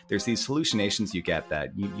there's these hallucinations you get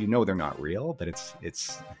that you know they're not real, but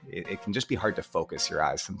it can just be hard to focus your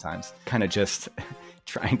eyes sometimes. Kind of just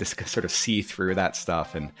trying to sort of see through that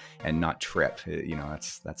stuff and not trip.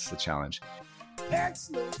 That's the challenge.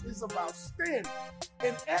 Excellence is about standing,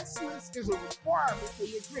 and excellence is a requirement for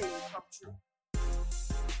your dream to come true.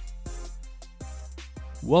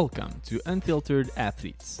 Welcome to Unfiltered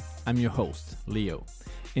Athletes. I'm your host, Leo.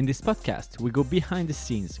 In this podcast, we go behind the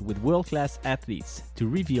scenes with world-class athletes to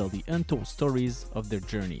reveal the untold stories of their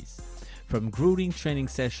journeys. From grueling training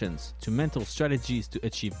sessions to mental strategies to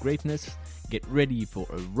achieve greatness, get ready for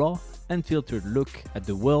a raw, unfiltered look at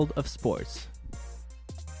the world of sports.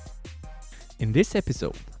 In this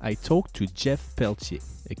episode, I talked to Jeff Pelletier,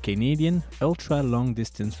 a Canadian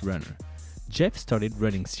ultra-long-distance runner. Jeff started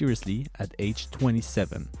running seriously at age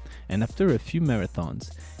 27, and after a few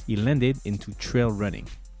marathons, he landed into trail running.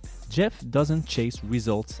 Jeff doesn't chase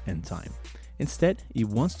results and time. Instead, he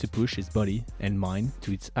wants to push his body and mind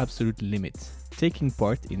to its absolute limit, taking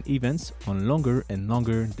part in events on longer and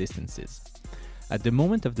longer distances. At the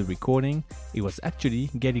moment of the recording, he was actually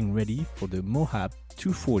getting ready for the Moab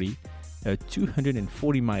 240, a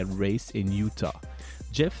 240-mile race in Utah.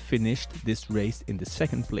 Jeff finished this race in the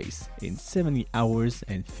second place in 70 hours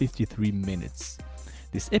and 53 minutes.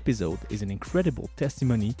 This episode is an incredible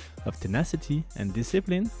testimony of tenacity and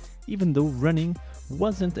discipline, even though running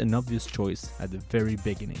wasn't an obvious choice at the very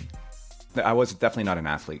beginning. I was definitely not an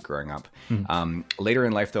athlete growing up. Later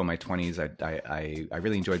in life, though, in my 20s, I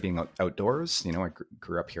really enjoyed being outdoors. I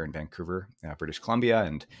grew up here in Vancouver, British Columbia,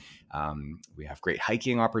 and we have great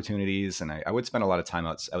hiking opportunities. And I would spend a lot of time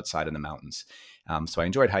outside in the mountains. So I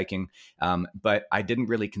enjoyed hiking, but I didn't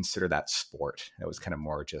really consider that sport. It was kind of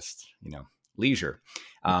more just, leisure.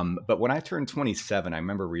 But when I turned 27, I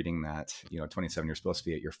remember reading that, 27, you're supposed to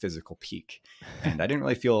be at your physical peak. And I didn't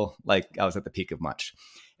really feel like I was at the peak of much.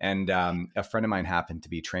 And a friend of mine happened to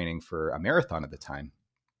be training for a marathon at the time.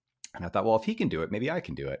 And I thought, well, if he can do it, maybe I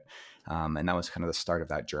can do it. And that was kind of the start of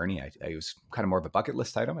that journey. I was kind of more of a bucket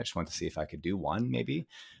list item. I just wanted to see if I could do one, maybe.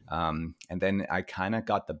 And then I kind of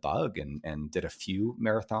got the bug and did a few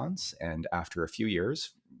marathons. And after a few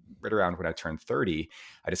years, right around when I turned 30,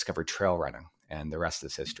 I discovered trail running. And the rest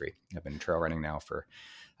is history. I've been trail running now for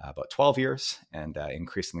about 12 years and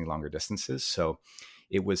increasingly longer distances. So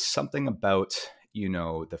it was something about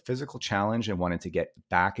the physical challenge and wanted to get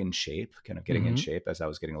back in shape, kind of getting in shape as I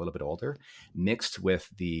was getting a little bit older, mixed with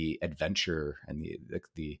the adventure and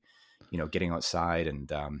the getting outside and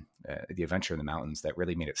the adventure in the mountains that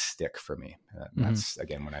really made it stick for me. That's,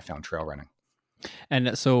 again, when I found trail running.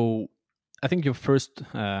 And so I think your first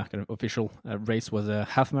kind of official race was a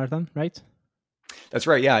half marathon, right? That's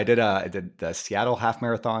right. Yeah, I did the Seattle half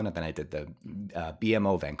marathon, and then I did the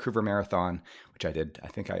BMO Vancouver marathon, which I did. I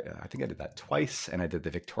think I did that twice, and I did the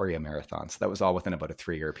Victoria marathon. So that was all within about a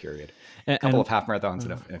 3-year period. A couple of half marathons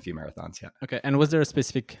and a few marathons. Yeah. Okay. And was there a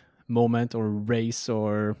specific moment or race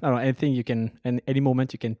or I don't know anything any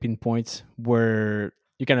moment you can pinpoint where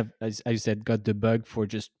you kind of, as you said, got the bug for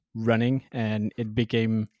just running and it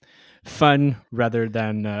became fun rather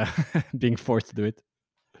than being forced to do it?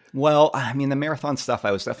 Well, I mean, the marathon stuff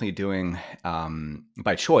I was definitely doing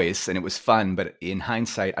by choice, and it was fun. But in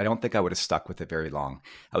hindsight, I don't think I would have stuck with it very long.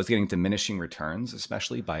 I was getting diminishing returns,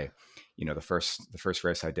 especially by, the first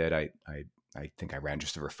race I did. I think I ran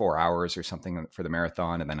just over 4 hours or something for the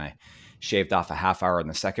marathon, and then I shaved off a half hour in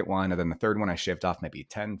the second one, and then the third one I shaved off maybe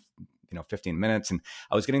 10, 15 minutes, and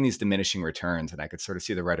I was getting these diminishing returns, and I could sort of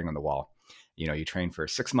see the writing on the wall. You train for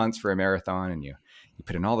 6 months for a marathon, and you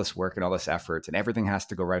put in all this work and all this effort, and everything has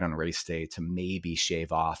to go right on race day to maybe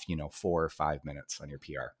shave off, 4 or 5 minutes on your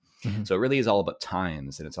PR. So it really is all about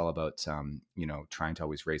times, and it's all about, trying to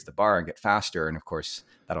always raise the bar and get faster. And of course,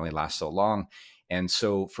 that only lasts so long. And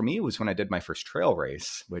so for me, it was when I did my first trail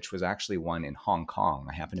race, which was actually one in Hong Kong.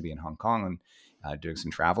 I happened to be in Hong Kong and doing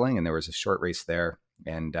some traveling, and there was a short race there.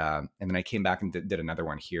 And then I came back and did another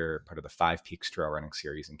one here, part of the 5 Peaks Trail Running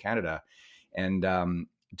Series in Canada. And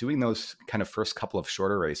doing those kind of first couple of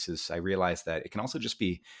shorter races, I realized that it can also just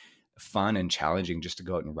be fun and challenging just to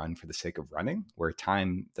go out and run for the sake of running, where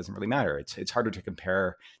time doesn't really matter. It's harder to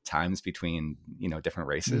compare times between different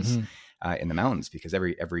races in the mountains because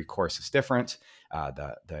every course is different.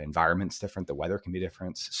 The environment's different. The weather can be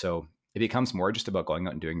different. So it becomes more just about going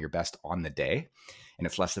out and doing your best on the day, and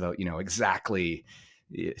it's less about exactly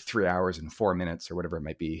 3 hours and 4 minutes or whatever it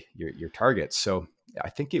might be your target. So I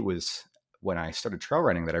think it was when I started trail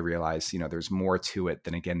running that I realized, there's more to it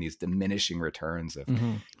than, again, these diminishing returns of,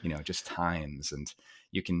 Mm-hmm. just times. And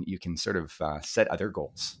you can sort of set other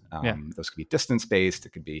goals. Yeah. Those could be distance based. It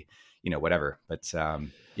could be, whatever. But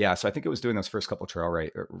yeah, so I think it was doing those first couple trail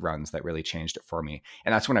runs that really changed it for me.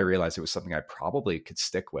 And that's when I realized it was something I probably could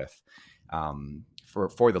stick with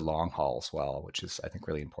for the long haul as well, which is, I think,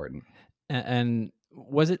 really important. And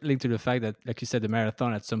was it linked to the fact that, like you said, the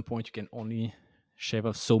marathon at some point you can only shave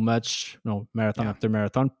off so much, marathon Yeah. after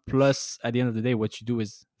marathon. Plus, at the end of the day, what you do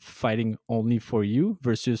is fighting only for you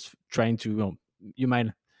versus trying to,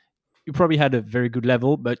 you probably had a very good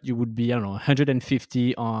level, but you would be, I don't know,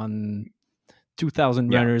 150 on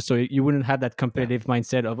 2,000 Yeah. runners. So you wouldn't have that Yeah. competitive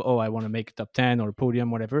mindset of, oh, I want to make top 10 or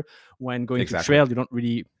podium, whatever. When going to Exactly. trail, you don't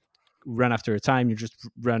really run after a time. You just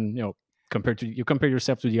run, you compare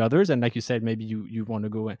yourself to the others. And like you said, maybe you want to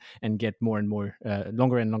go and get more and more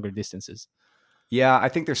longer and longer distances. Yeah, I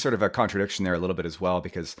think there's sort of a contradiction there a little bit as well,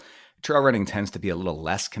 because trail running tends to be a little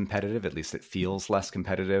less competitive. At least it feels less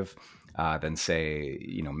competitive than, say,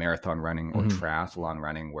 marathon running or Mm-hmm. triathlon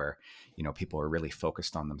running, where people are really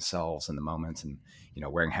focused on themselves in the moment and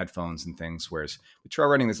wearing headphones and things. Whereas with trail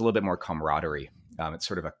running, there's a little bit more camaraderie.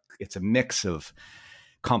 It's a mix of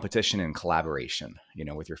competition and collaboration,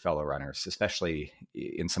 with your fellow runners, especially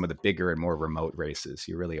in some of the bigger and more remote races.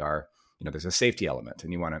 You really are, there's a safety element,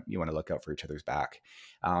 and you want to look out for each other's back.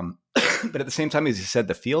 But at the same time, as you said,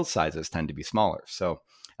 the field sizes tend to be smaller. So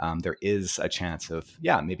there is a chance of,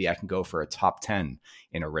 maybe I can go for a top 10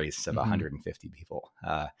 in a race of 150 people.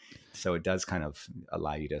 So it does kind of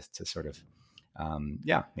allow you to sort of,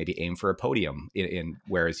 maybe aim for a podium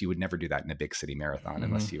whereas you would never do that in a big city marathon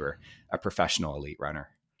unless you were a professional elite runner.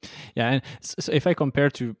 Yeah. And so if I compare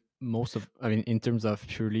to in terms of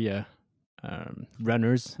purely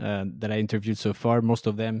runners that I interviewed so far, most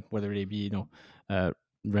of them, whether they be,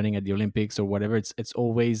 running at the Olympics or whatever, it's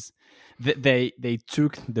always they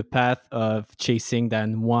took the path of chasing that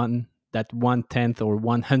 1/10 or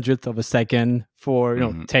 100th of a second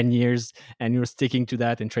for 10 years, and you're sticking to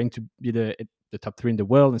that and trying to be the top 3 in the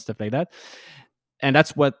world and stuff like that. And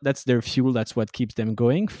that's their fuel. That's what keeps them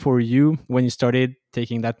going. For you, when you started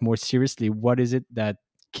taking that more seriously, what is it that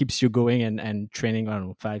keeps you going and training, I don't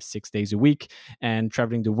know, 5-6 days a week and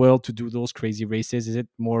traveling the world to do those crazy races? Is it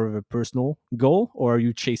more of a personal goal, or are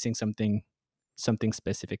you chasing something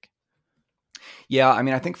specific? Yeah, I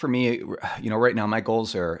mean, I think for me, right now my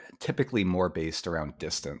goals are typically more based around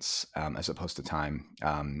distance as opposed to time.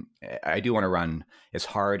 I do want to run as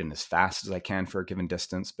hard and as fast as I can for a given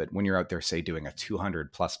distance, but when you're out there, say, doing a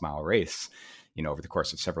 200 plus mile race, over the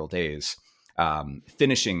course of several days,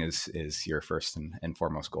 finishing is your first and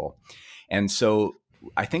foremost goal. And so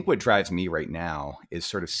I think what drives me right now is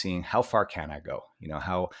sort of seeing how far can I go?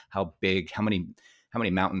 How big, how many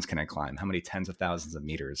mountains can I climb? How many tens of thousands of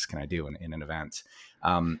meters can I do in an event?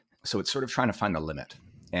 So it's sort of trying to find the limit.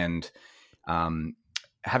 And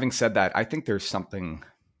having said that, I think there's something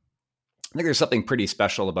pretty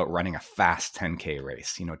special about running a fast 10K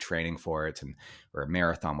race, training for it or a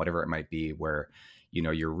marathon, whatever it might be, where,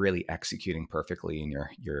 you're really executing perfectly and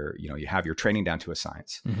you have your training down to a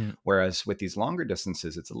science. Mm-hmm. Whereas with these longer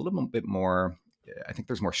distances, it's a little bit more, I think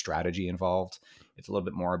there's more strategy involved. It's a little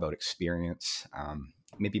bit more about experience,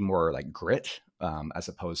 maybe more like grit, as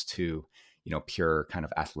opposed to, pure kind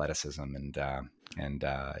of athleticism and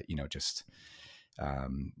just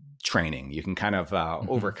training. You can kind of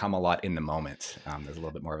overcome a lot in the moment. There's a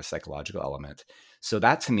little bit more of a psychological element. So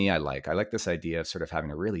that, to me, I like this idea of sort of having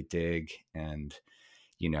to really dig and,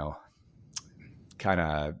 kind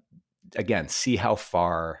of, again, see how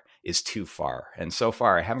far is too far. And so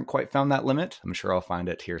far, I haven't quite found that limit. I'm sure I'll find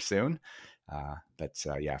it here soon. But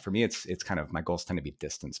for me, it's kind of, my goals tend to be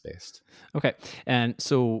distance based. Okay. And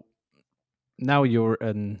so now you're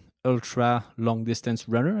an ultra long distance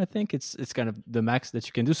runner. I think it's kind of the max that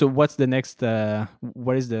you can do. So what is the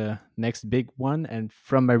next big one? And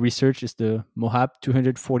from my research, is the Moab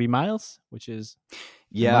 240 miles, which is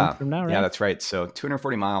a month from now, right? Yeah, that's right. So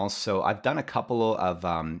 240 miles. So I've done a couple of,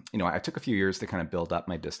 I took a few years to kind of build up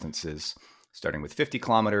my distances, starting with 50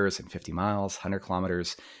 kilometers and 50 miles, 100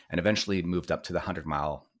 kilometers, and eventually moved up to the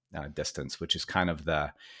 100-mile distance, which is kind of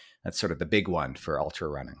that's sort of the big one for ultra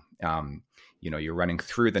running. You're running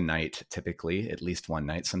through the night, typically at least one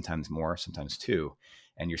night, sometimes more, sometimes two,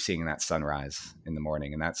 and you're seeing that sunrise in the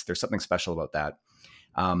morning. And there's something special about that.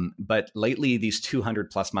 But lately, these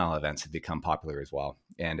 200 plus mile events have become popular as well.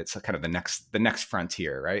 And it's kind of the next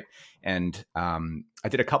frontier, right? And I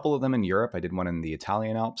did a couple of them in Europe. I did one in the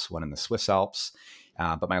Italian Alps, one in the Swiss Alps.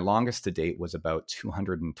 But my longest to date was about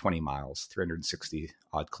 220 miles, 360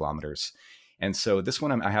 odd kilometers. And so this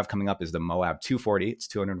one I have coming up is the Moab 240. It's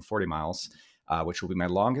 240 miles, which will be my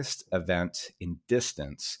longest event in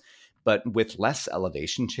distance, but with less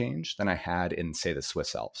elevation change than I had in, say, the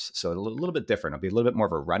Swiss Alps. So a little bit different. It'll be a little bit more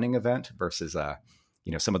of a running event versus,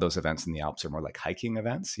 some of those events in the Alps are more like hiking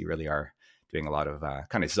events. You really are doing a lot of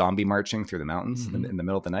kind of zombie marching through the mountains in the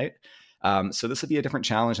middle of the night. So this will be a different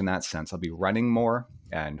challenge in that sense. I'll be running more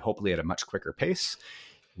and hopefully at a much quicker pace,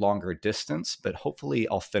 longer distance, but hopefully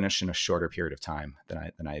I'll finish in a shorter period of time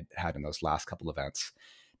than I had in those last couple events.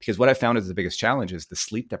 Because what I found is the biggest challenge is the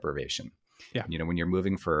sleep deprivation. Yeah. When you're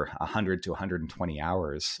moving for 100 to 120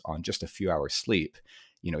 hours on just a few hours sleep,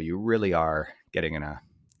 you really are getting in a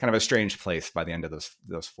kind of a strange place by the end of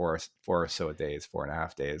those four or so days,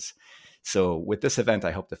 4.5 days. So with this event,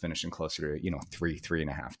 I hope to finish in closer to,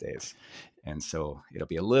 3.5 days. And so it'll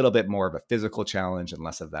be a little bit more of a physical challenge and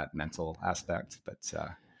less of that mental aspect, but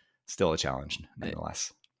still a challenge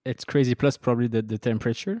nonetheless. It's crazy. Plus probably the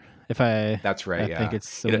temperature. That's right. I think it's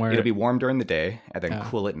somewhere. It'll be warm during the day and then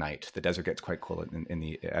cool at night. The desert gets quite cool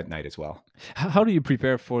at night as well. How do you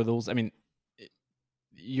prepare for those? I mean,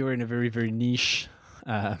 you're in a very, very niche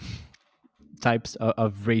types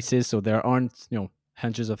of races, so there aren't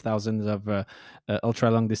hundreds of thousands of ultra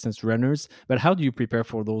long distance runners. But how do you prepare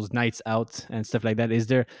for those nights out and stuff like that? Is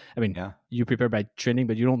there? I mean, you prepare by training,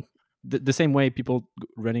 but you don't. The same way people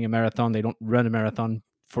running a marathon, they don't run a marathon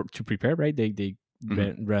to prepare, right? They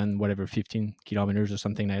run whatever 15 kilometers or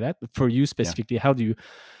something like that. But for you specifically, how do you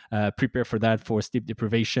prepare for that, for sleep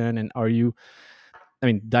deprivation? And are you,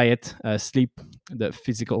 diet, sleep, the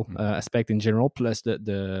physical aspect in general, plus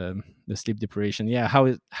the sleep deprivation? Yeah,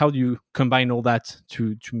 how do you combine all that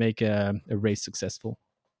to make a race successful?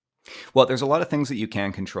 Well, there's a lot of things that you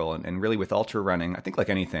can control. And really with ultra running, I think like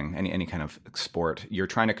anything, any kind of sport, you're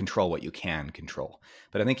trying to control what you can control.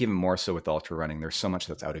 But I think even more so with ultra running, there's so much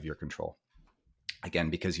that's out of your control.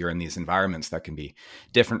 Again, because you're in these environments that can be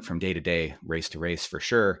different from day to day, race to race for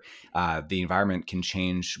sure. The environment can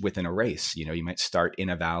change within a race. You might start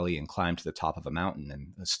in a valley and climb to the top of a mountain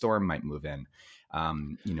and a storm might move in.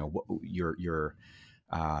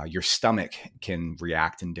 Your stomach can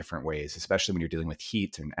react in different ways, especially when you're dealing with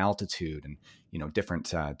heat and altitude and,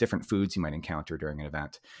 different foods you might encounter during an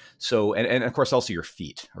event. So, and of course, also your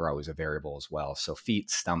feet are always a variable as well. So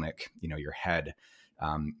feet, stomach, your head,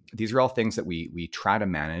 these are all things that we try to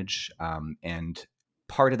manage. And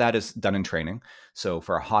part of that is done in training. So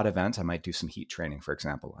for a hot event, I might do some heat training, for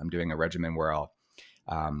example. I'm doing a regimen where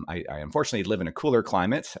I unfortunately live in a cooler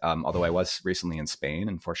climate, although I was recently in Spain.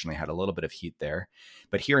 Unfortunately, I had a little bit of heat there.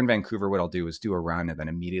 But here in Vancouver, what I'll do is do a run and then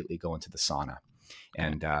immediately go into the sauna.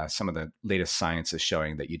 And some of the latest science is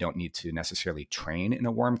showing that you don't need to necessarily train in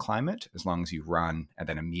a warm climate as long as you run and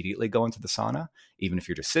then immediately go into the sauna. Even if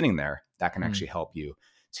you're just sitting there, that can actually help you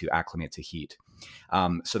to acclimate to heat.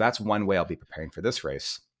 So that's one way I'll be preparing for this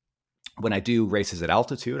race. When I do races at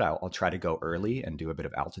altitude, I'll try to go early and do a bit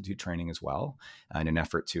of altitude training as well in an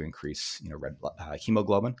effort to increase,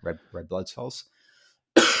 hemoglobin, red blood cells.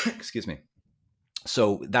 Excuse me.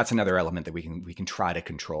 So that's another element that we can try to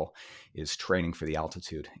control is training for the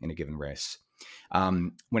altitude in a given race.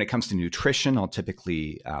 When it comes to nutrition, I'll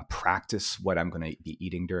typically practice what I'm going to be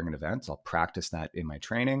eating during an event. I'll practice that in my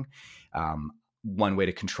training. One way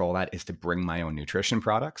to control that is to bring my own nutrition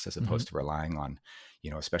products as opposed to relying on,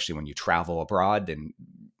 especially when you travel abroad and,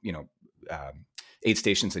 aid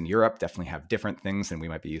stations in Europe definitely have different things than we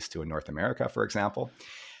might be used to in North America, for example.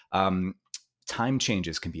 Time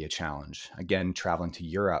changes can be a challenge. Again, traveling to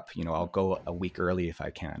Europe, I'll go a week early if I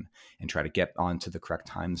can and try to get onto the correct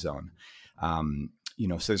time zone. So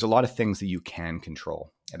there's a lot of things that you can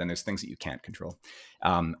control, and then there's things that you can't control.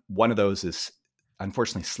 One of those is,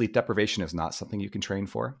 unfortunately, sleep deprivation is not something you can train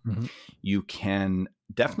for. You can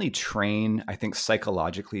definitely train, I think,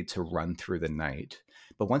 psychologically to run through the night.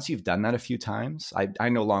 But once you've done that a few times, I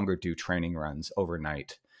no longer do training runs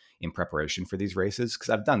overnight in preparation for these races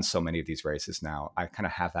because I've done so many of these races now. I kind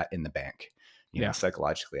of have that in the bank.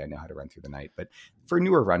 Psychologically, I know how to run through the night. But for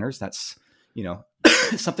newer runners, that's,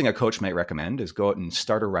 something a coach might recommend is go out and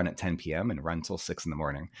start a run at 10 p.m. and run till 6 in the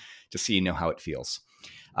morning just so you know how it feels.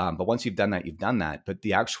 But once you've done that, you've done that. But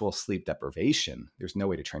the actual sleep deprivation, there's no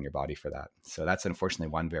way to train your body for that. So that's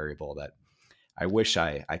unfortunately one variable that I wish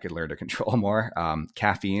I could learn to control more.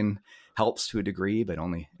 Caffeine helps to a degree, but it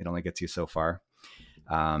only gets you so far.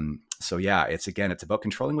 It's about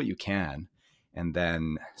controlling what you can and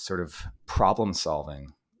then sort of problem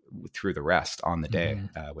solving through the rest on the day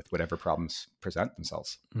with whatever problems present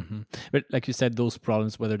themselves. But like you said, those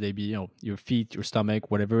problems, whether they be your feet, your stomach,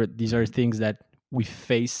 whatever, these are things that we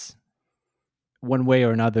face one way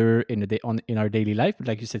or another in a day in our daily life.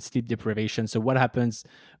 Like you said, sleep deprivation. So what happens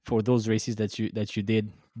for those races that you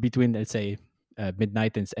did between, let's say,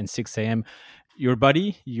 midnight and 6 a.m.? Your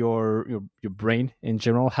body, your brain in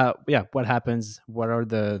general. How, yeah, what happens? What are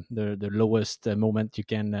the lowest moment you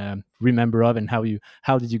can remember of, and how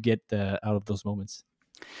did you get out of those moments?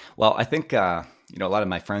 Well, I think a lot of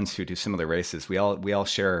my friends who do similar races, we all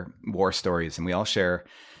share war stories, and we all share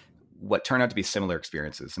what turn out to be similar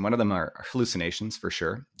experiences. And one of them are hallucinations for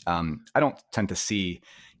sure. I don't tend to see,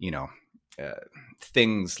 you know, uh,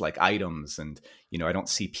 things like items, and I don't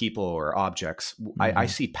see people or objects. I Hmm.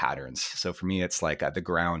 see patterns. So for me, it's like the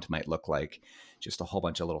ground might look like just a whole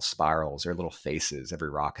bunch of little spirals or little faces. Every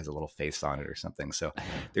rock has a little face on it or something. So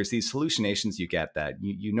there's these hallucinations you get that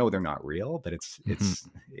they're not real, but Hmm.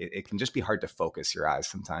 it can just be hard to focus your eyes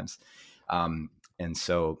sometimes. And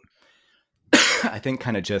so I think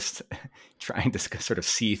kind of just trying to sort of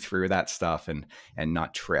see through that stuff and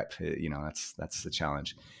not trip. That's the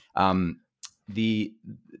challenge. Um, the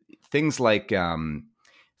things like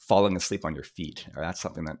falling asleep on your feet, or that's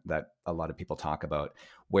something that a lot of people talk about,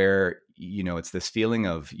 where it's this feeling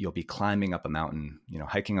of you'll be climbing up a mountain,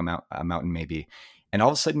 hiking a mountain maybe, and all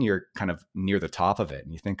of a sudden you're kind of near the top of it,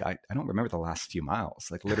 and you think, I don't remember the last few miles.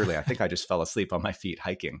 Like literally, I think I just fell asleep on my feet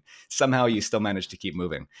hiking. Somehow you still manage to keep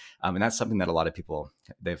moving, and that's something that a lot of people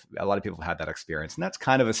have had that experience, and that's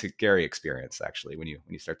kind of a scary experience actually when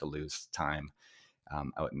you start to lose time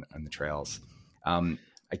out in the trails. Um,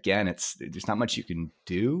 Again, there's not much you can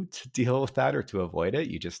do to deal with that or to avoid it.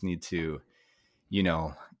 You just need to,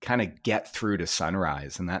 kind of get through to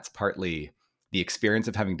sunrise. And that's partly the experience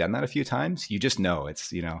of having done that a few times. You just know I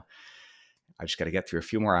just got to get through a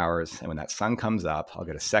few more hours. And when that sun comes up, I'll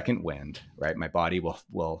get a second wind, right? My body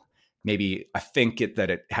will maybe I think that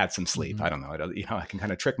it had some sleep. Hmm. I don't know. I can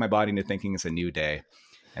kind of trick my body into thinking it's a new day.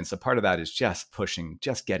 And so part of that is just pushing,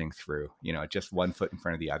 just getting through, just one foot in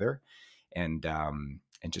front of the other, and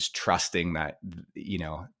just trusting that,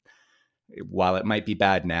 while it might be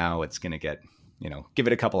bad now, it's going to get, give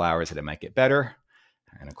it a couple hours and it might get better.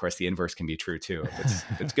 And of course, the inverse can be true too.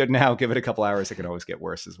 If it's good now, give it a couple hours. It can always get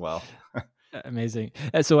worse as well. Amazing.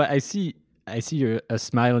 So I see a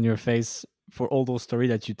smile on your face for all those stories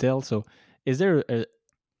that you tell. So is there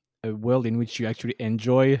a world in which you actually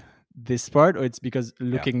enjoy this part, or it's because Yeah.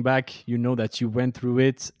 looking back, you know that you went through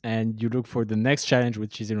it and you look for the next challenge,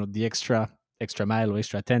 which is the extra mile or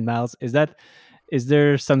extra 10 miles? Is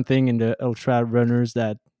there something in the ultra runners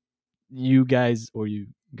that you guys or you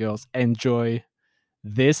girls enjoy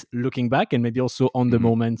this looking back, and maybe also on the Mhm.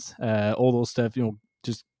 moment, all those stuff,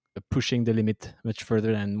 just pushing the limit much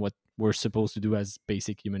further than what we're supposed to do as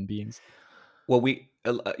basic human beings? Well,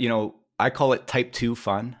 I call it type 2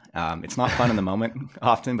 fun. It's not fun in the moment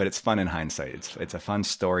often, but it's fun in hindsight. It's a fun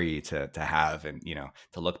story to have and,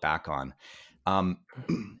 to look back on. Um,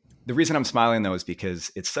 the reason I'm smiling though is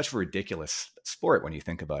because it's such a ridiculous sport when you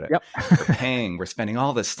think about it. Yep. We're spending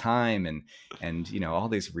all this time and all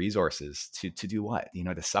these resources to do what?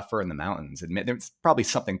 To suffer in the mountains. And there's probably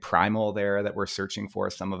something primal there that we're searching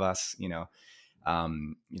for. Some of us,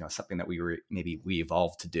 something that maybe we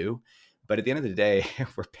evolved to do. But at the end of the day,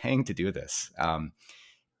 we're paying to do this.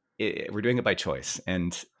 We're doing it by choice,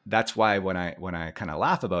 and that's why when I kind of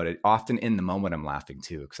laugh about it, often in the moment I'm laughing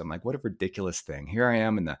too, because I'm like, what a ridiculous thing. Here I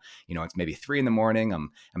am it's maybe 3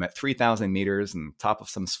 a.m. I'm at 3,000 meters on top of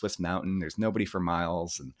some Swiss mountain. There's nobody for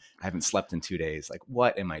miles, and I haven't slept in 2 days. Like,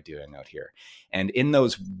 what am I doing out here? And in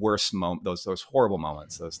those worst moments, those horrible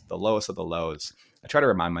moments, the lowest of the lows, I try to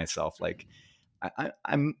remind myself, like,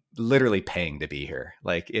 I'm literally paying to be here.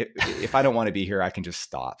 Like if I don't want to be here, I can just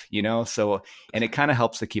stop, So, and it kind of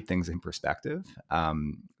helps to keep things in perspective.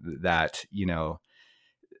 That and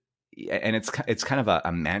it's kind of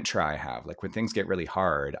a mantra I have. Like when things get really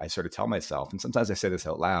hard, I sort of tell myself, and sometimes I say this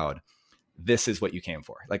out loud: "This is what you came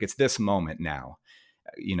for. Like it's this moment now."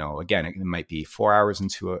 Again, it might be 4 hours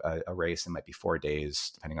into a race, it might be 4 days,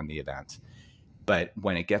 depending on the event. But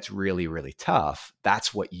when it gets really, really tough,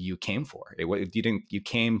 that's what you came for. You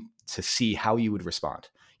came to see how you would respond.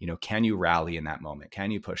 Can you rally in that moment? Can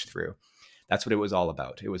you push through? That's what it was all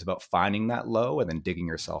about. It was about finding that low and then digging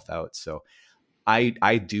yourself out. So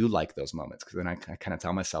I do like those moments, because then I kind of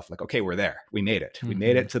tell myself, like, okay, we're there. We made it. We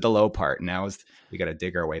made Hmm. it to the low part. Now we got to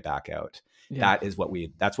dig our way back out. Yeah. That's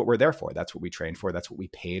what we're there for. That's what we trained for. That's what we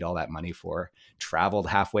paid all that money for, traveled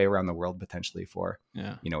halfway around the world potentially for.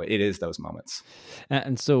 Yeah. It is those moments.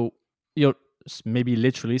 And so, you know, maybe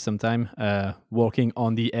literally sometime walking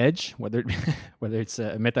on the edge, whether whether it's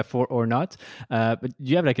a metaphor or not. But do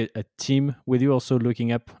you have like a team with you also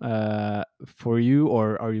looking up for you,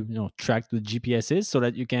 or are you, you know, tracked with GPSs so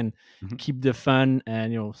that you can Mhm. keep the fun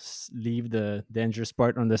and, you know, leave the dangerous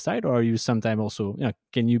part on the side? Or are you sometime also, you know,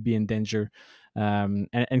 can you be in danger,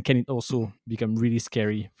 and can it also become really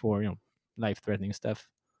scary for, you know, life threatening stuff?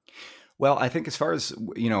 Well, I think as far as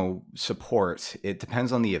support, it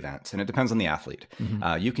depends on the event and it depends on the athlete.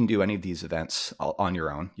 Hmm. You can do any of these events on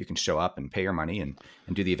your own. You can show up and pay your money and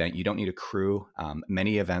do the event. You don't need a crew.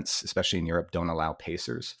 Many events, especially in Europe, don't allow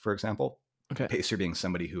pacers, for example. Okay. Pacer being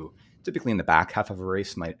somebody who typically in the back half of a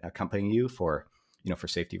race might accompany you for for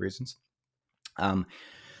safety reasons. Um,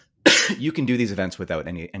 you can do these events without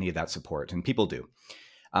any of that support, and people do.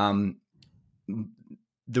 Um,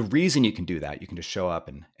 the reason you can do that, you can just show up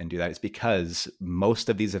and do that, is because most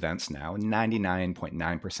of these events now,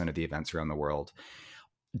 99.9% of the events around the world,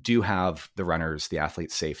 do have the runners, the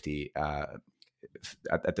athletes' safety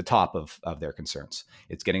at the top of their concerns.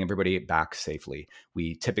 It's getting everybody back safely.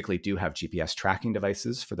 We typically do have GPS tracking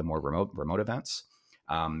devices for the more remote events.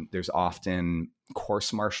 There's often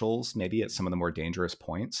course marshals, maybe at some of the more dangerous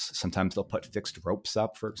points. Sometimes they'll put fixed ropes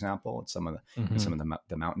up, for example, at some of Hmm.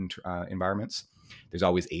 the mountain environments. There's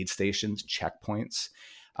always aid stations, checkpoints.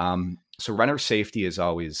 So runner safety is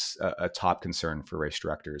always a top concern for race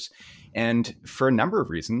directors, and for a number of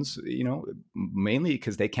reasons. Mainly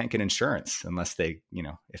because they can't get insurance unless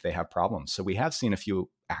if they have problems. So we have seen a few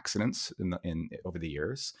accidents in over the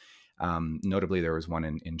years. Notably, there was one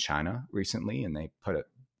in China recently, and they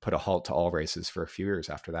put a halt to all races for a few years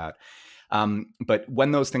after that. But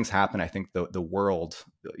when those things happen, I think the world,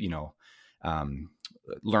 um,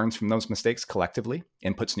 learns from those mistakes collectively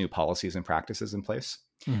and puts new policies and practices in place.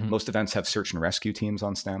 Hmm. Most events have search and rescue teams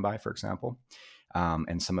on standby, for example.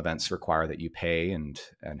 And some events require that you pay and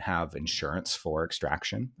have insurance for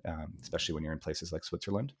extraction, especially when you're in places like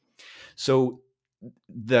Switzerland. So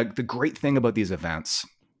the great thing about these events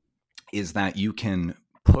is that you can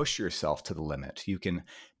push yourself to the limit. You can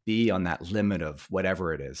be on that limit of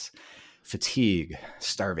whatever it is, fatigue,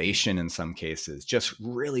 starvation in some cases, just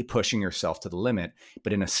really pushing yourself to the limit,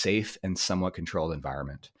 but in a safe and somewhat controlled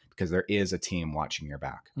environment because there is a team watching your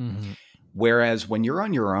back. Hmm. Whereas when you're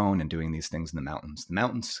on your own and doing these things in the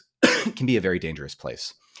mountains can be a very dangerous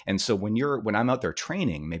place. And so when I'm out there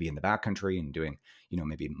training, maybe in the backcountry and doing,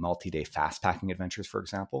 maybe multi-day fast packing adventures, for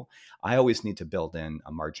example, I always need to build in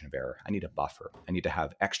a margin of error. I need a buffer. I need to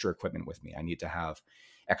have extra equipment with me. I need to have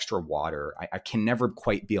extra water. I can never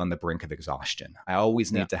quite be on the brink of exhaustion. I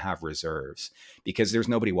always Yeah. need to have reserves because there's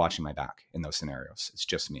nobody watching my back in those scenarios. It's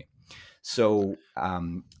just me. So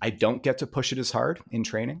I don't get to push it as hard in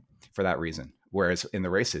training for that reason. Whereas in the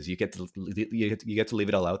races, you get to leave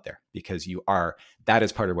it all out there because that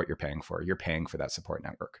is part of what you're paying for. You're paying for that support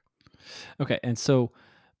network. Okay. And so,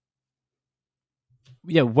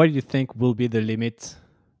 yeah, what do you think will be the limit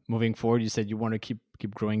moving forward? You said you want to keep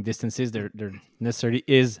growing distances. There necessarily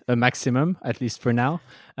is a maximum, at least for now.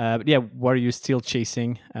 But yeah, what are you still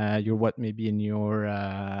chasing? You're what, maybe in your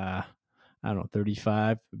I don't know,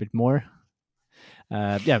 35, a bit more.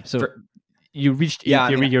 Yeah. So For you reached in yeah, I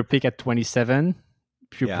theory mean, your peak at 27.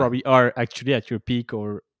 You yeah, probably are actually at your peak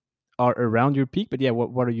or are around your peak. But yeah,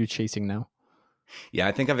 what are you chasing now? yeah.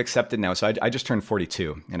 I think I've accepted now. So I just turned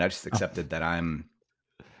 42, and I just Oh, accepted that I'm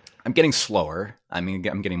getting slower. I mean,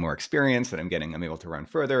 I'm getting more experience, and I'm able to run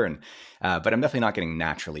further, and but I'm definitely not getting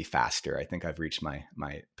naturally faster. I think I've reached my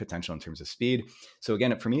potential in terms of speed. So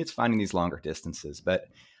again, for me, it's finding these longer distances, but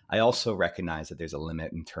I also recognize that there's a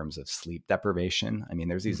limit in terms of sleep deprivation. I mean,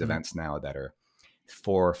 there's these mhm. events now that are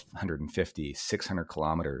 450, 600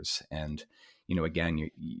 kilometers, and again,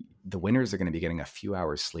 the winners are going to be getting a few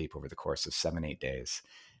hours sleep over the course of 7-8 days,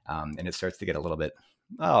 and it starts to get a little bit,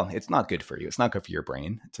 well, it's not good for you. It's not good for your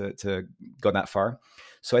brain to go that far.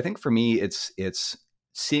 So I think for me, it's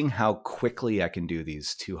seeing how quickly I can do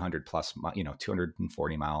these 200 plus,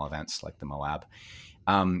 240-mile events like the Moab.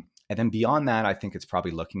 And then beyond that, I think it's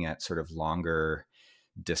probably looking at sort of longer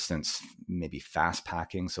distance, maybe fast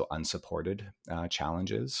packing, so unsupported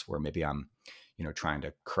challenges where maybe I'm, trying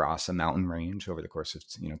to cross a mountain range over the course of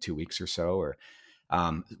 2 weeks or so, or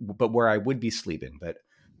but where I would be sleeping, but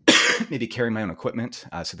maybe carrying my own equipment.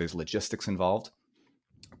 So there's logistics involved.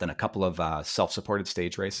 Then a couple of self-supported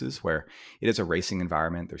stage races where it is a racing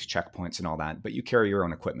environment. There's checkpoints and all that, but you carry your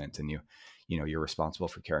own equipment and you're responsible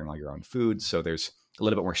for carrying all your own food. So there's a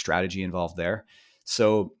little bit more strategy involved there.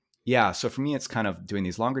 So yeah, so for me, it's kind of doing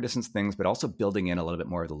these longer distance things, but also building in a little bit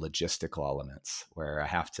more of the logistical elements where I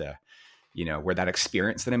have to where that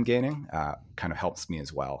experience that I'm gaining kind of helps me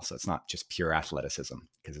as well. So it's not just pure athleticism,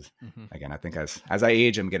 because Mhm. again, I think as I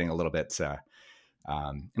age, I'm getting a little bit,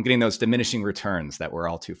 I'm getting those diminishing returns that we're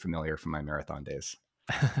all too familiar from my marathon days.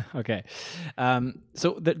 Okay.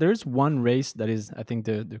 So there's one race that is, I think,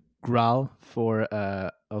 the Graal for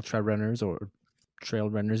ultra runners or trail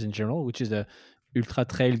runners in general, which is the Ultra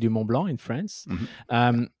Trail du Mont Blanc in France. Mm-hmm. Yeah.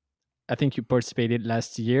 Um, I think you participated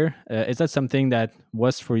last year. Is that something that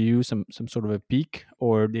was for you some sort of a peak,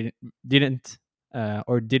 or didn't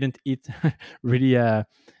or didn't it really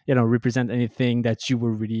represent anything that you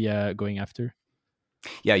were really going after?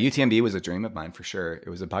 Yeah, UTMB was a dream of mine for sure. It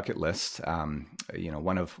was a bucket list.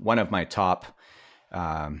 One of my top,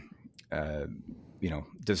 um, uh,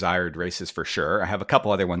 desired races for sure. I have a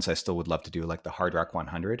couple other ones I still would love to do, like the Hard Rock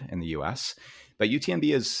 100 in the U.S. But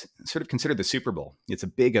UTMB is sort of considered the Super Bowl. It's a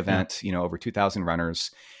big Yeah. event, over 2,000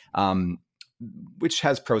 runners, um, which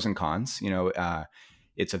has pros and cons.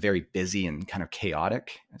 It's a very busy and kind of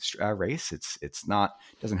chaotic race. It's not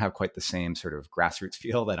doesn't have quite the same sort of grassroots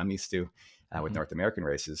feel that I'm used to with Mhm. North American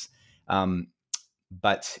races. Um,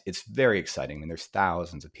 but it's very exciting. I mean, there's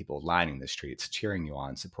thousands of people lining the streets, cheering you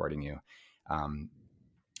on, supporting you. Um,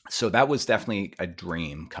 so that was definitely a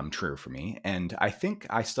dream come true for me. And I think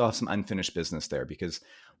I still have some unfinished business there, because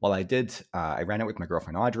while I ran it with my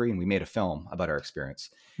girlfriend Audrey, and we made a film about our experience.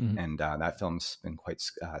 Mhm. And that film's been quite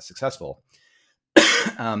successful.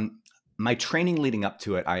 um, my training leading up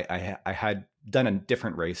to it, I had done a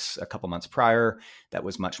different race a couple months prior that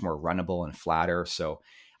was much more runnable and flatter. So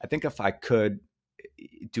I think if I could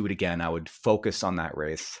do it again, I would focus on that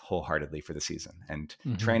race wholeheartedly for the season and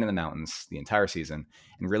Mhm. train in the mountains the entire season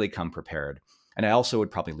and really come prepared. And I also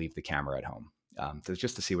would probably leave the camera at home,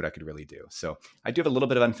 just to see what I could really do. So I do have a little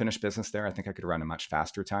bit of unfinished business there. I think I could run a much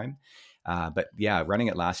faster time. But yeah, running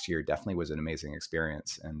it last year definitely was an amazing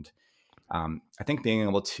experience. And I think being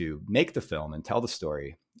able to make the film and tell the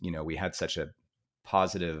story, we had such a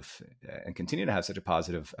positive and continue to have such a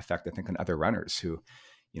positive effect, I think, on other runners who,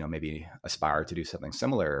 maybe aspire to do something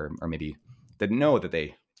similar, or maybe didn't know that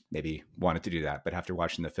they maybe wanted to do that, but after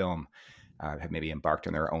watching the film, have maybe embarked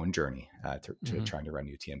on their own journey to Mhm. trying to run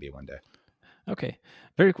UTMB one day. Okay,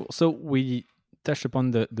 very cool. So we touched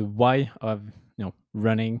upon the why of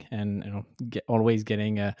running and always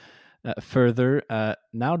getting further.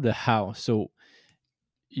 Now the how. So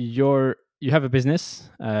you have a business,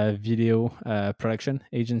 video production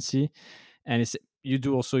agency, and you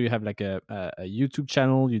do also you have like a YouTube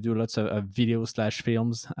channel. You do lots of videos slash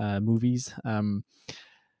films, movies.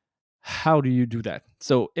 How do you do that?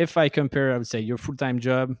 So if I compare, I would say your full-time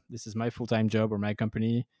job, this is my full-time job or my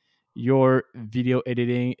company, your video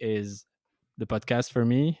editing is the podcast for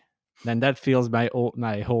me, then that fills my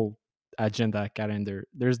whole agenda calendar.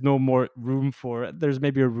 There's no more room for, there's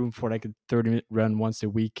maybe a room for like a 30-minute run once a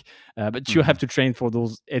week, but you have Mm-hmm. to train for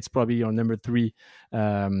those. It's probably your number three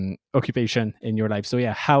occupation in your life. So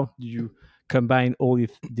yeah, how do you combine all of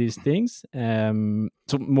these things?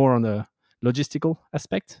 So more on the logistical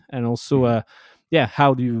aspect, and also Mm-hmm. yeah,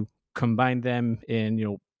 how do you combine them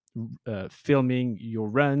in filming your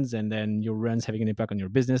runs, and then your runs having an impact on your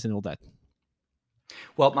business and all that?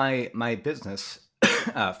 Well, my business,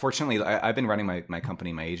 fortunately, I've been running my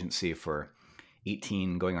company, my agency, for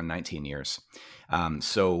 18, going on 19 years.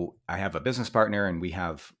 So I have a business partner, and we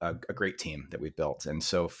have a great team that we've built. And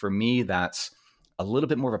so for me, that's a little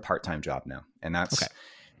bit more of a part-time job now, and Okay.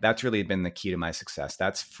 that's really been the key to my success.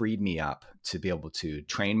 That's freed me up to be able to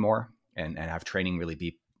train more and have training really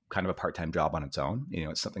be kind of a part-time job on its own.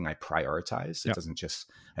 It's something I prioritize. It Yeah. doesn't just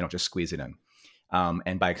I don't just squeeze it in.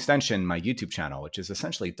 And by extension, my YouTube channel, which is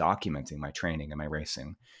essentially documenting my training and my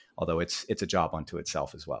racing, although it's a job unto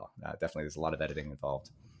itself as well. Definitely, there's a lot of editing involved.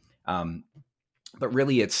 Um, but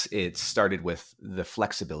really, it started with the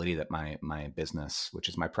flexibility that my business, which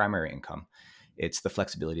is my primary income, it's the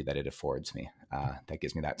flexibility that it affords me. That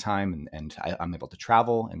gives me that time, and I'm able to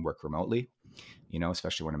travel and work remotely.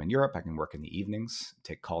 Especially when I'm in Europe, I can work in the evenings,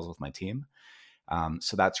 take calls with my team.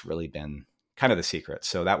 So that's really been kind of the secret.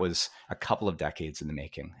 So that was a couple of decades in the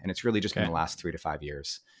making. And it's really just been Okay. the last 3 to 5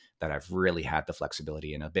 years that I've really had the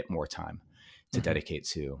flexibility and a bit more time to Hmm. dedicate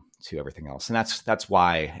to everything else. And that's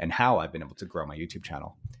why and how I've been able to grow my YouTube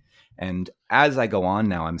channel. And as I go on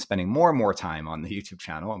now, I'm spending more and more time on the YouTube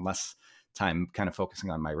channel and less time kind of focusing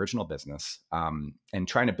on my original business, and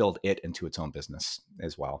trying to build it into its own business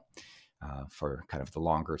as well, for kind of the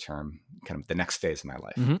longer term, kind of the next phase of my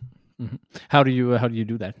life. Hmm. Hmm. How do you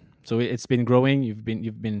do that? So it's been growing. You've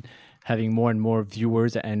been having more and more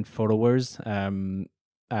viewers and followers.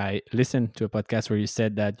 I listened to a podcast where you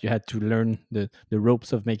said that you had to learn the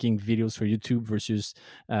ropes of making videos for YouTube versus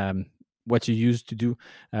what you used to do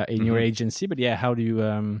in your Hmm. agency. But yeah, how do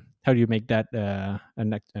you make that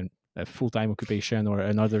a full-time occupation or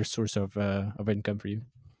another source of income for you?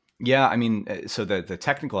 Yeah, I mean, so the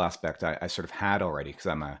technical aspect I sort of had already because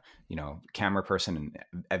I'm a camera person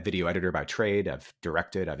and a video editor by trade. I've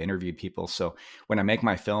directed, I've interviewed people. So when I make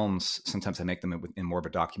my films, sometimes I make them in more of a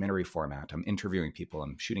documentary format. I'm interviewing people,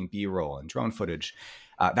 I'm shooting B-roll and drone footage.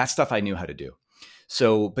 That stuff I knew how to do.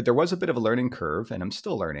 So, but there was a bit of a learning curve, and I'm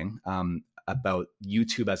still learning about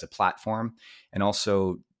YouTube as a platform, and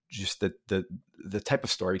also just the type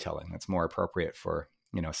of storytelling that's more appropriate for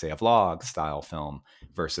say a vlog style film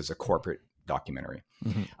versus a corporate documentary.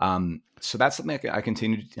 Hmm. So that's something I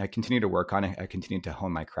continue to work on. I continue to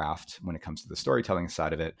hone my craft when it comes to the storytelling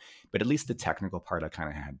side of it, but at least the technical part I kind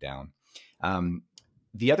of had down. Um,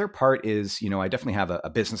 the other part is, I definitely have a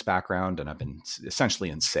business background, and I've been essentially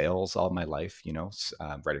in sales all my life,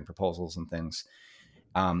 writing proposals and things.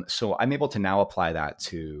 So I'm able to now apply that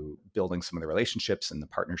to building some of the relationships and the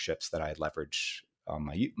partnerships that I leverage on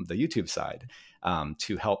the YouTube side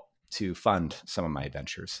to help to fund some of my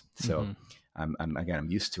adventures. So Hmm.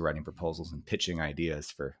 I'm used to writing proposals and pitching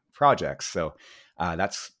ideas for projects. So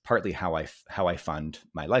that's partly how I fund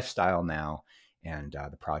my lifestyle now and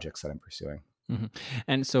the projects that I'm pursuing. Hmm.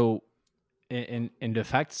 And so in the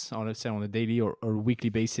facts on, let's say, on a daily or weekly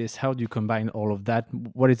basis, how do you combine all of that?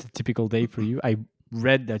 What is a typical day for you? I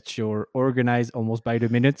read that you're organized almost by the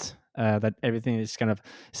minute, that everything is kind of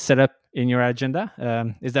set up in your agenda.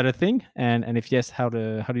 Is that a thing? And if yes, how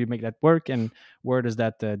do you make that work, and where does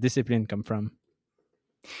that discipline come from?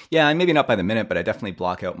 Yeah, and maybe not by the minute, but I definitely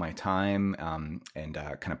block out my time and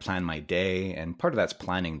kind of plan my day. And part of that's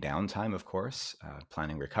planning downtime, of course,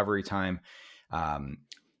 planning recovery time. Um,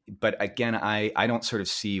 but again, I don't sort of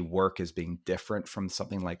see work as being different from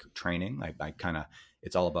something like training. I kind of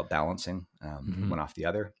it's all about balancing Hmm. one off the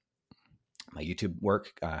other. My YouTube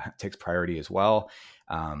work takes priority as well.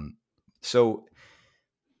 So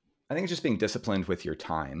I think it's just being disciplined with your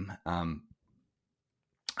time.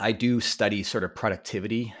 I do study sort of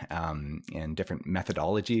productivity and different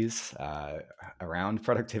methodologies around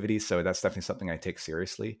productivity. So that's definitely something I take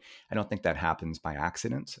seriously. I don't think that happens by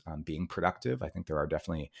accident. Being productive, I think there are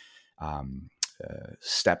definitely um,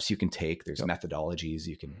 steps you can take. There's Yep. methodologies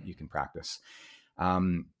you can practice.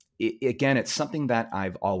 Um, Again, it's something that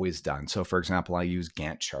I've always done. So, for example, I use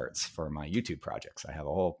Gantt charts for my YouTube projects. I have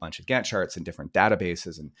a whole bunch of Gantt charts in different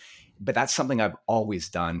databases, but that's something I've always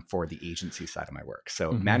done for the agency side of my work.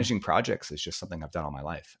 So, Hmm. managing projects is just something I've done all my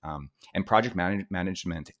life. And project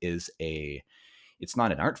management it's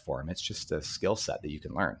not an art form. It's just a skill set that you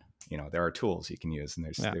can learn. There are tools you can use, and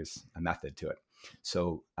there's Yeah. there's a method to it.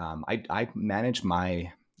 So I manage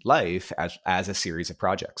my life as a series of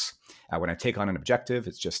projects. When I take on an objective,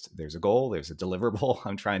 it's just there's a goal, there's a deliverable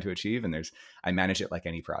I'm trying to achieve, and I manage it like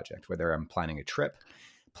any project, whether I'm planning a trip,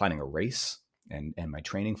 planning a race, and my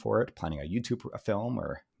training for it, planning a YouTube film,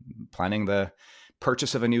 or planning the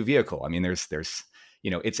purchase of a new vehicle. I mean, there's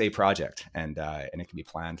it's a project, and it can be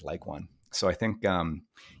planned like one. So I think,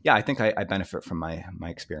 yeah, I think I benefit from my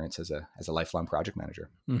experience as a lifelong project manager.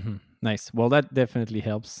 Hmm. Nice. Well, that definitely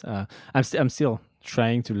helps. I'm still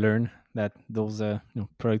trying to learn that those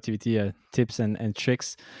productivity tips and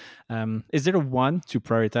tricks. Is there one to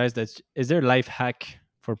prioritize? Is there a life hack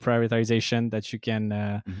for prioritization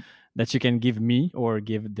Mhm. that you can give me or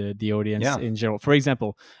give the audience Yeah. in general? For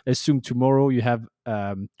example, assume tomorrow you have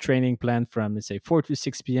training planned from, let's say, 4 to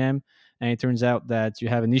 6 p.m., and it turns out that you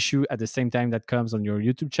have an issue at the same time that comes on your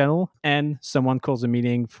YouTube channel, and someone calls a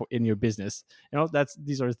meeting in your business.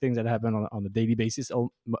 These are things that happen on a daily basis,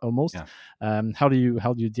 almost. Yeah. How do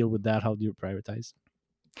you deal with that? How do you prioritize?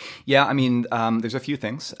 Yeah, I mean, there's a few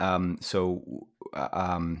things. Uh,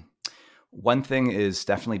 um, one thing is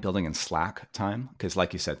definitely building in Slack time because,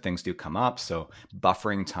 like you said, things do come up. So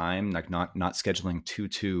buffering time, like not scheduling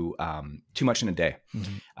too much in a day.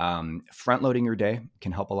 Hmm. Front loading your day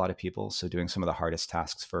can help a lot of people. So doing some of the hardest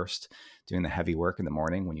tasks first, doing the heavy work in the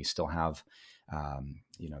morning when you still have,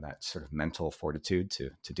 that sort of mental fortitude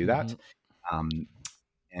to do Hmm. that. Um,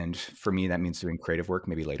 And for me, that means doing creative work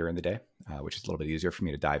maybe later in the day, which is a little bit easier for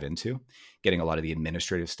me to dive into, getting a lot of the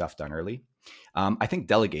administrative stuff done early. I think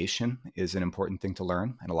delegation is an important thing to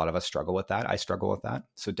learn, and a lot of us struggle with that. I struggle with that.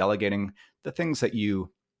 So delegating the things that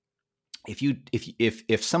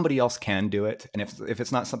if somebody else can do it, and if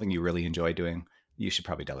it's not something you really enjoy doing, you should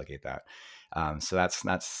probably delegate that. So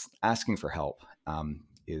that's asking for help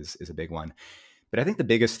is a big one. But I think the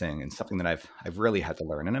biggest thing and something that I've really had to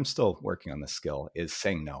learn, and I'm still working on this skill, is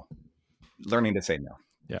saying no, learning to say no.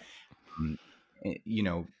 Yeah. Um,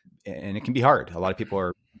 and it can be hard. A lot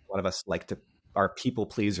of us like to are people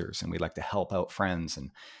pleasers, and we like to help out friends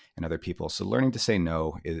and other people. So learning to say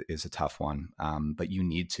no is a tough one, but you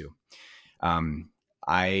need to. One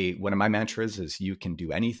of my mantras is you can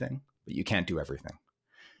do anything, but you can't do everything.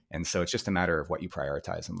 And so it's just a matter of what you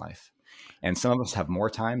prioritize in life. And some of us have more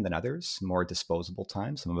time than others, more disposable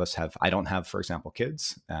time. Some of us have, I don't have, for example,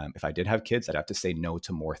 kids. If I did have kids, I'd have to say no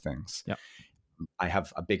to more things. Yeah. I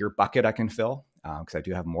have a bigger bucket I can fill because I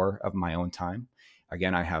do have more of my own time.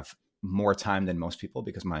 Again, I have more time than most people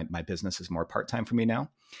because my business is more part-time for me now.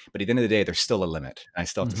 But at the end of the day, there's still a limit. I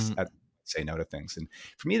still have Mm-hmm. to say no to things. And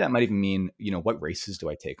for me, that might even mean, what races do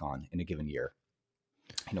I take on in a given year?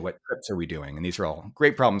 What trips are we doing? And these are all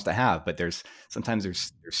great problems to have, but sometimes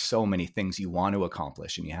there's so many things you want to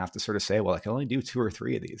accomplish, and you have to sort of say, well, I can only do 2 or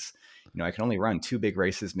 3 of these. I can only run 2 big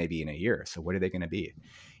races maybe in a year. So what are they going to be?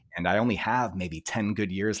 And I only have maybe 10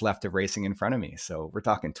 good years left of racing in front of me. So we're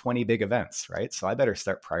talking 20 big events, right? So I better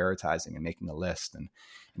start prioritizing and making a list and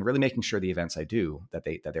really making sure the events I do that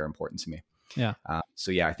they're important to me. Yeah.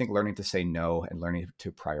 So yeah, I think learning to say no and learning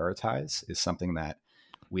to prioritize is something that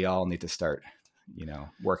we all need to start,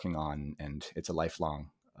 working on, and it's a lifelong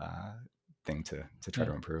thing to try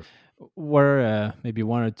to improve. What are maybe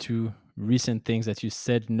 1 or 2 recent things that you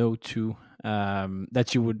said no to,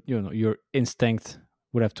 that you would, your instinct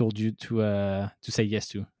would have told you to say yes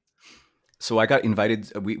to? So I got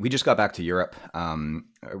invited. We just got back to Europe.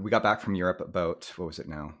 We got back from Europe about, what was it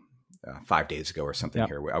now? 5 days ago or something. Yeah.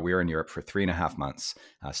 Here. We were in Europe for 3.5 months,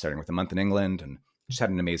 starting with a month in England, and just had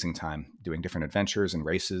an amazing time doing different adventures and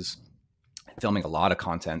races, filming a lot of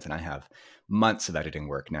content. And I have months of editing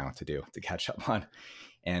work now to do to catch up on.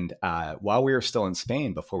 And while we were still in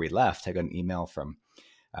Spain, before we left, I got an email from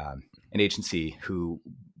an agency who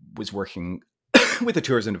was working with the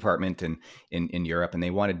tourism department in Europe, and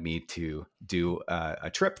they wanted me to do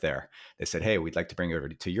a trip there. They said, hey, we'd like to bring you over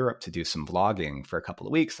to Europe to do some vlogging for a couple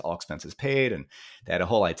of weeks, all expenses paid. And they had a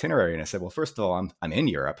whole itinerary. And I said, well, first of all, I'm in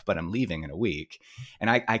Europe, but I'm leaving in a week. And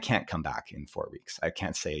I can't come back in 4 weeks. I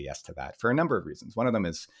can't say yes to that for a number of reasons. One of them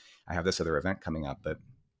is I have this other event coming up. But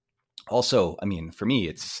also, I mean, for me,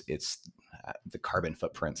 it's the carbon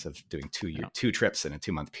footprints of doing 2 trips in a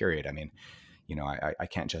 2-month period. I mean, I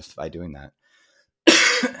can't justify doing that.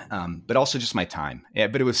 But also just my time. Yeah,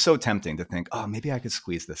 but it was so tempting to think, oh, maybe I could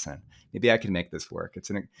squeeze this in. Maybe I could make this work.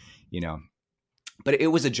 But it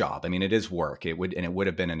was a job. I mean, it is work. It would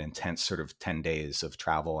have been an intense sort of 10 days of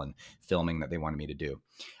travel and filming that they wanted me to do.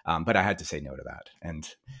 But I had to say no to that. And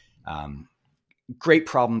great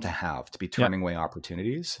problem to have, to be turning away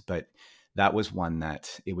opportunities. But that was one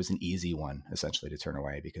that it was an easy one essentially to turn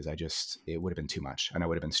away, because it would have been too much. And I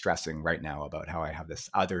would have been stressing right now about how I have this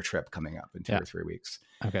other trip coming up in 2 or 3 weeks.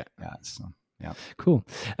 Okay. Yeah. So, yeah. Cool.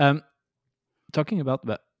 Talking about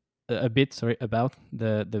a bit, about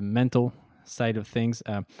the mental side of things.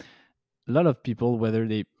 A lot of people, whether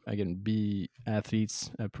they, again, be athletes,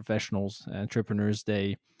 professionals, entrepreneurs,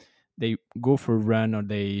 they go for a run, or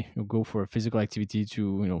they go for a physical activity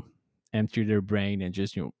to, empty their brain and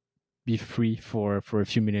just, be free for a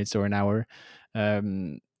few minutes or an hour.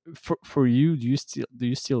 For you, do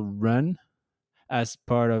you still run as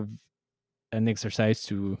part of an exercise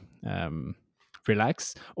to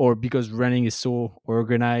relax, or because running is so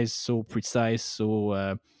organized, so precise,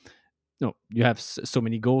 so you have so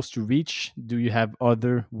many goals to reach? Do you have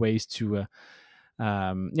other ways to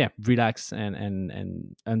relax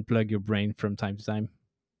and unplug your brain from time to time?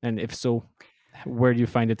 And if so, where do you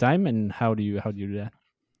find the time, and how do you do that?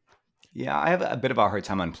 Yeah, I have a bit of a hard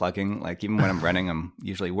time unplugging. Like, even when I'm running, I'm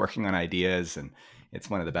usually working on ideas, and it's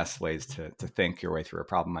one of the best ways to think your way through a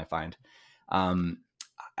problem, I find. I'm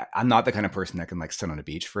not the kind of person that can sit on a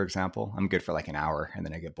beach, for example. I'm good for an hour and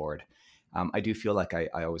then I get bored. I do feel like I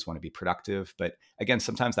always want to be productive, but again,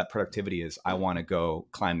 sometimes that productivity is, I want to go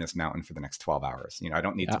climb this mountain for the next 12 hours. I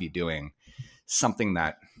don't need to be doing something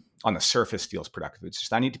that on the surface feels productive. It's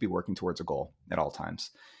just, I need to be working towards a goal at all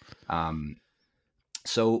times.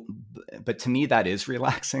 So, but to me, that is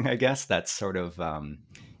relaxing, I guess. That's sort of,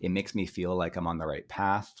 it makes me feel like I'm on the right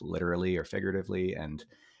path, literally or figuratively. And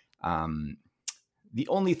the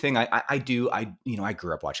only thing I do, I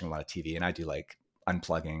grew up watching a lot of TV, and I do like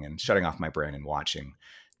unplugging and shutting off my brain and watching,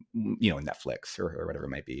 Netflix or whatever it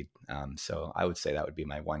might be. So I would say that would be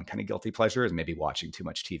my one kind of guilty pleasure, is maybe watching too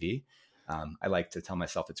much TV. I like to tell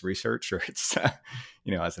myself it's research, or it's,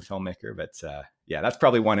 as a filmmaker, but yeah, that's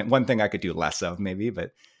probably one thing I could do less of maybe,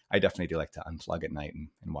 but I definitely do like to unplug at night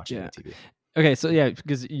and watch TV. Okay. So yeah,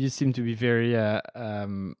 because you seem to be very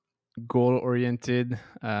goal oriented,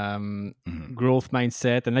 growth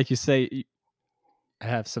mindset. And like you say, I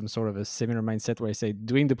have some sort of a similar mindset where I say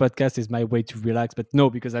doing the podcast is my way to relax, but no,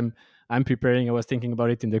 because I'm preparing. I was thinking about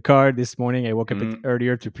it in the car this morning. I woke up a bit Mm,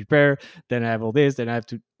 earlier to prepare. Then I have all this. Then I have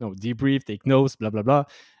to debrief, take notes, blah blah blah.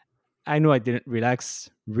 I know I didn't relax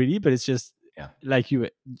really, but it's just yeah. like you,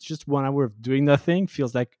 just 1 hour of doing nothing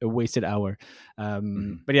feels like a wasted hour.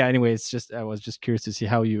 Hmm. But yeah, anyway, it's just I was just curious to see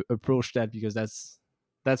how you approach that, because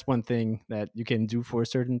that's one thing that you can do for a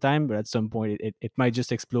certain time, but at some point it might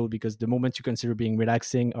just explode, because the moment you consider being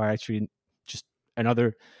relaxing are actually just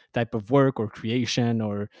another type of work or creation,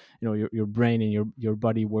 or your brain and your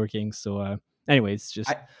body working. So anyway, it's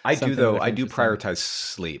just I do something that I though. I find do interesting. prioritize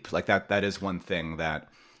sleep. Like that is one thing that,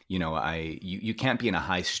 you can't be in a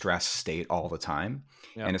high stress state all the time.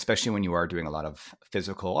 Yeah. And especially when you are doing a lot of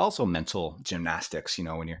physical, also mental gymnastics,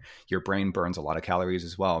 when your brain burns a lot of calories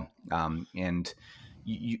as well. And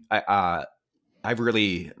I've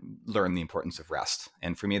really learned the importance of rest.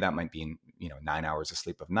 And for me, that might be, 9 hours of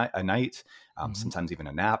sleep a night, Hmm. sometimes even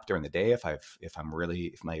a nap during the day if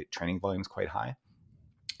my training volume is quite high.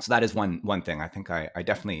 So that is one thing. I think I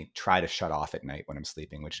definitely try to shut off at night when I'm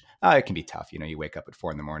sleeping, which it can be tough. You wake up at 4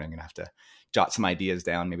 in the morning and have to jot some ideas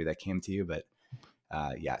down. Maybe that came to you, but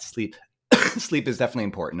yeah, sleep sleep is definitely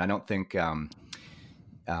important. I don't think I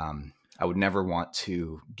would never want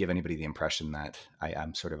to give anybody the impression that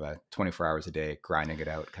I'm sort of a 24 hours a day grinding it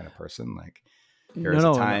out kind of person. Like there No, is a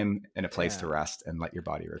no, no. time and a place to Yeah. rest and let your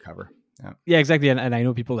body recover. Yeah, Yeah, exactly. And I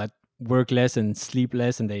know people that work less and sleep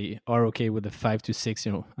less, and they are okay with the 5 to 6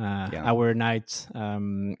 yeah, hour night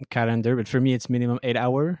calendar. But for me, it's minimum 8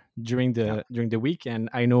 hour during yeah, the week. And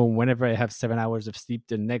I know whenever I have 7 hours of sleep,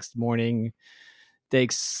 the next morning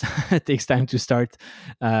takes takes time to start.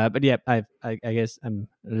 But yeah, I guess I'm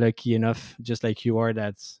lucky enough, just like you are,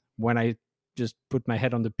 that when I just put my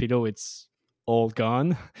head on the pillow, it's all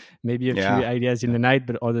gone. Maybe a few yeah, ideas in yeah. the night,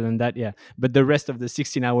 but other than that, yeah. But the rest of the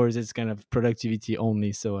 16 hours is kind of productivity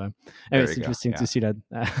only. So anyway, There it's we go. interesting to Yeah. see that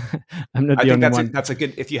I'm not I the think only one. that's a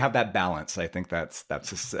good, if you have that balance, I think that's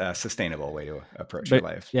a sustainable way to approach your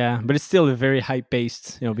But life. yeah, but it's still a very high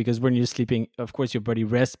paced, because when you're sleeping, of course your body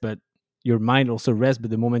rests, but your mind also rests.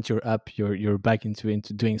 But the moment you're up, you're back into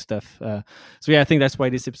doing stuff. So yeah, I think that's why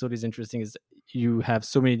this episode is interesting, is you have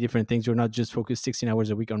so many different things. You're not just focused 16 hours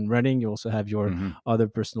a week on running, you also have your Hmm. other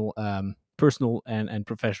personal and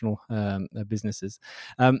professional businesses.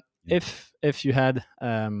 If you had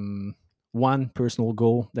one personal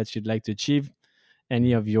goal that you'd like to achieve,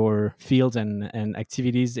 any of your fields and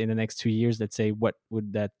activities in the next 2 years, let's say, what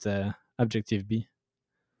would that objective be?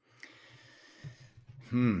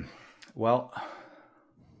 Hmm. Well,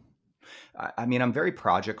 I mean, I'm very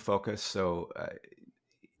project focused. So,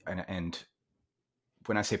 and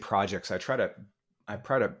when I say projects, I try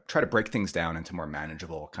to break things down into more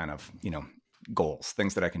manageable kind of, goals,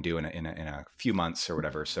 things that I can do in a few months or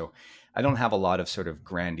whatever. So I don't have a lot of sort of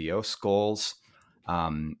grandiose goals.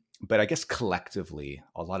 But I guess collectively,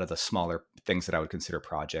 a lot of the smaller things that I would consider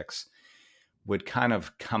projects would kind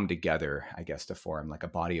of come together, I guess, to form like a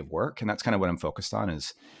body of work. And that's kind of what I'm focused on.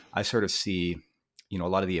 Is I sort of see, a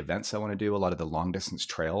lot of the events I want to do, a lot of the long distance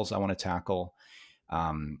trails I want to tackle,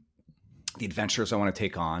 um, the adventures I want to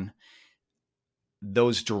take on.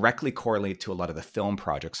 Those directly correlate to a lot of the film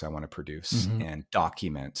projects I want to produce Hmm. and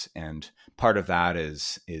document. And part of that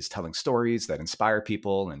is telling stories that inspire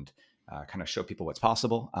people and kind of show people what's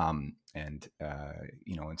possible, and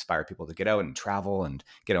inspire people to get out and travel and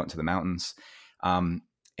get out into the mountains. Um,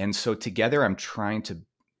 and so together, I'm trying to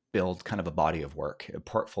build kind of a body of work, a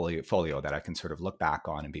portfolio that I can sort of look back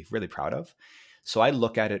on and be really proud of. So I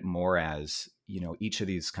look at it more as, each of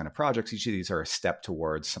these kind of projects, each of these are a step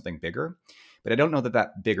towards something bigger, but I don't know that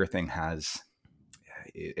that bigger thing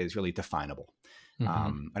is really definable.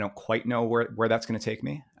 Hmm. I don't quite know where that's going to take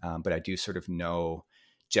me, but I do sort of know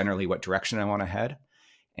generally what direction I want to head,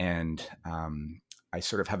 and I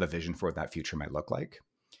sort of have a vision for what that future might look like.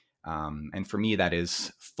 And for me, that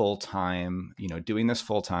is full time. Doing this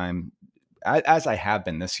full time, as I have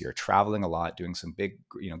been this year, traveling a lot, doing some big,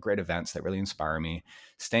 great events that really inspire me,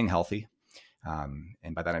 staying healthy,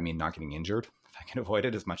 and by that I mean not getting injured if I can avoid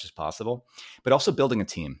it as much as possible, but also building a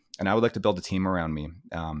team. And I would like to build a team around me,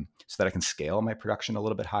 so that I can scale my production a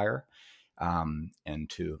little bit higher, and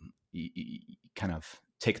to kind of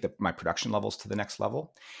take my production levels to the next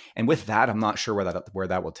level. And with that, I'm not sure where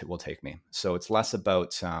that will take me. So it's less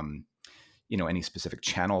about any specific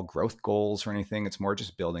channel growth goals or anything. It's more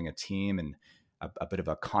just building a team and a bit of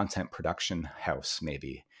a content production house,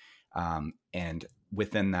 maybe. And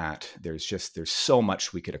within that, there's so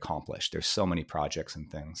much we could accomplish. There's so many projects and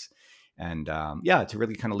things. And yeah, to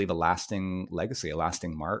really kind of leave a lasting legacy, a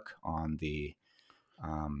lasting mark on the,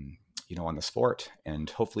 on the sport, and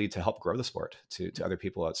hopefully to help grow the sport to other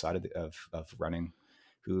people outside of running,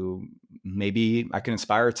 who maybe I can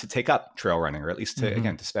inspire to take up trail running, or at least to,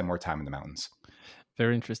 again, to spend more time in the mountains.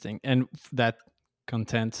 Very interesting. And that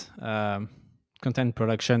content content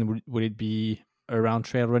production, would it be around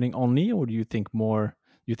trail running only, or do you think more?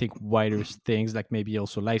 You think wider things like maybe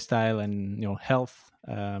also lifestyle and health,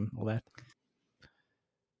 all that?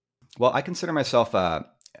 Well, I consider myself an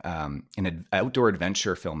outdoor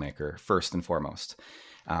adventure filmmaker first and foremost,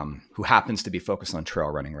 who happens to be focused on trail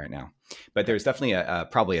running right now. But there's definitely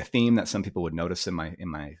probably a theme that some people would notice in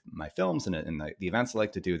my films and in the events I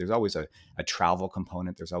like to do. There's always a travel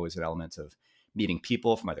component. There's always an element of meeting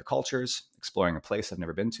people from other cultures, exploring a place I've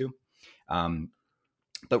never been to.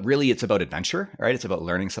 But really, it's about adventure, right? It's about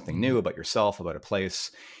learning something new about yourself, about a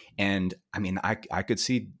place. And I mean, I could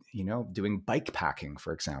see, doing bike packing,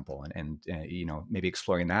 for example, and maybe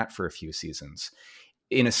exploring that for a few seasons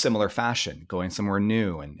in a similar fashion, going somewhere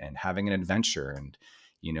new and having an adventure and,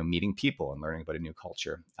 meeting people and learning about a new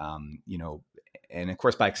culture. And of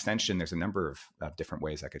course, by extension, there's a number of different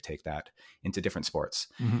ways I could take that into different sports.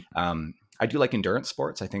 I do like endurance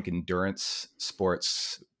sports. I think endurance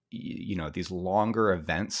sports, these longer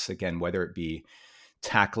events, again, whether it be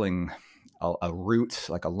tackling a route,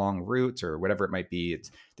 like a long route or whatever it might be,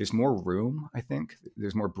 there's more room. I think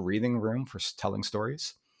there's more breathing room for telling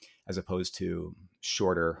stories as opposed to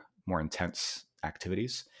shorter, more intense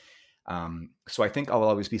activities. So I think I'll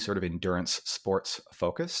always be sort of endurance sports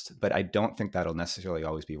focused, but I don't think that'll necessarily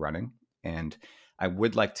always be running. And I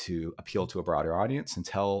would like to appeal to a broader audience and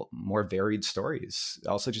tell more varied stories,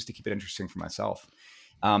 also just to keep it interesting for myself.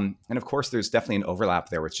 And of course, there's definitely an overlap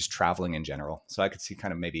there with just traveling in general. So I could see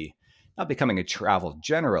kind of maybe not becoming a travel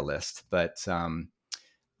generalist, but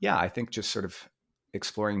I think just sort of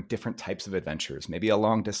exploring different types of adventures, maybe a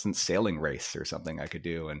long distance sailing race or something I could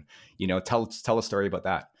do, and tell a story about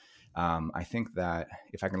that. I think that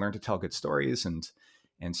if I can learn to tell good stories and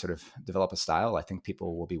sort of develop a style, I think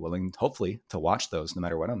people will be willing, hopefully, to watch those no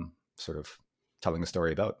matter what I'm sort of telling a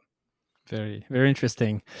story about. Very, very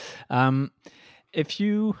interesting. If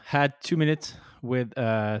you had 2 minutes with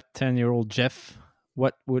 10-year-old Jeff,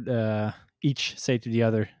 what would each say to the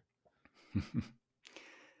other?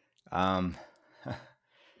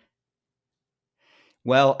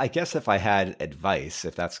 Well, I guess if I had advice,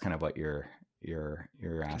 if that's kind of what you're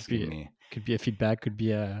asking me, could be a feedback, could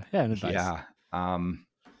be an advice. Yeah.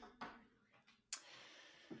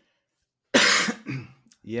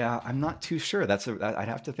 Yeah, I'm not too sure. I'd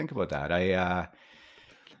have to think about that.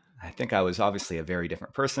 I think I was obviously a very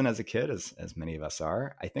different person as a kid, as many of us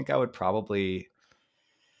are. I think I would probably,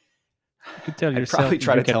 I'd probably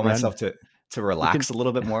try to tell myself to relax a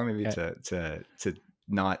little bit more, maybe to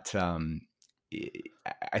not.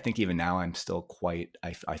 I think even now I'm still quite.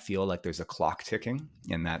 I feel like there's a clock ticking,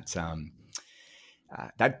 and that's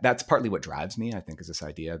partly what drives me. I think is this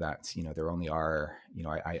idea that there only are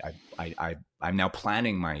I'm now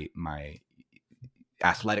planning my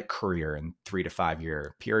athletic career in 3 to 5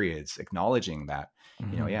 year periods, acknowledging that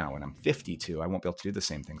when I'm 52, I won't be able to do the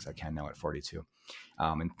same things I can now at 42,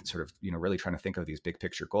 and sort of really trying to think of these big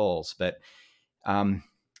picture goals. But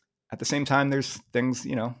at the same time, there's things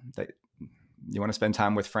that you want to spend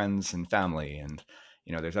time with friends and family, and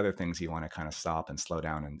there's other things you want to kind of stop and slow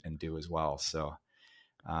down and do as well. So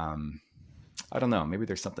I don't know, maybe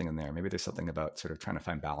there's something in there. Maybe there's something about sort of trying to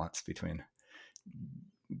find balance between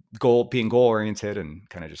being goal oriented and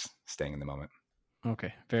kind of just staying in the moment.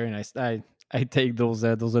 Okay, very nice. I take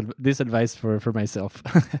this advice for myself.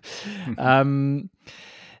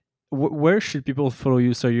 Where should people follow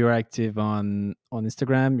you? So you're active on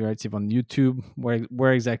Instagram, you're active on YouTube.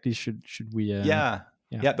 Where exactly should we?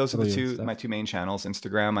 Those are my two main channels.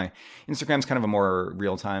 Instagram's kind of a more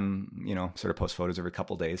real time, sort of post photos every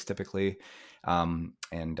couple days typically.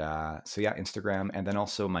 Instagram, and then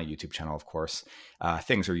also my YouTube channel, of course.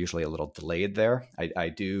 Things are usually a little delayed there. I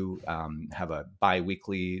do have a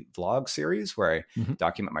bi-weekly vlog series where I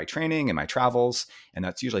document my training and my travels, and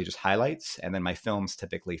that's usually just highlights. And then my films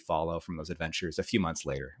typically follow from those adventures a few months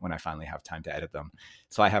later when I finally have time to edit them.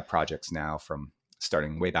 So I have projects now from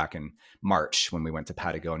starting way back in March when we went to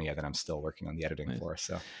Patagonia that I'm still working on the editing for.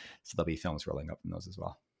 So there'll be films rolling up in those as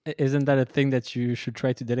well. Isn't that a thing that you should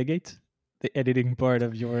try to delegate? The editing part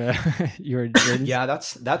of your journey? Yeah,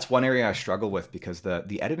 that's one area I struggle with, because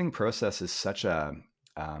the editing process is such a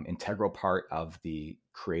integral part of the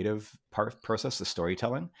creative process, the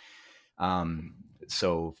storytelling.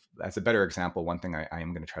 So as a better example, one thing I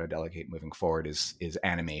am going to try to delegate moving forward is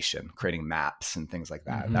animation, creating maps and things like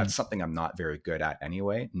that. That's something I'm not very good at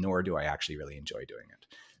anyway, nor do I actually really enjoy doing it.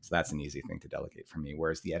 So that's an easy thing to delegate for me.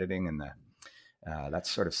 Whereas the editing and that's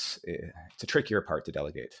sort of, it's a trickier part to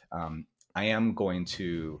delegate. I am going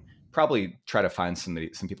to probably try to find some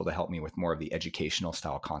people to help me with more of the educational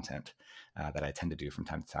style content that I tend to do from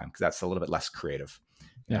time to time, because that's a little bit less creative.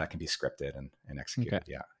 That can be scripted and executed.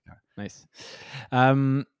 Okay. Yeah. Nice.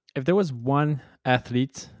 If there was one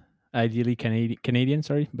athlete, ideally Canadian,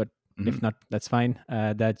 sorry, but if not, that's fine,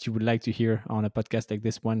 that you would like to hear on a podcast like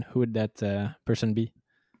this one, who would that person be?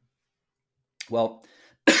 Well,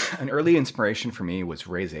 an early inspiration for me was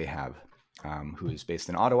Ray Zahab, who is based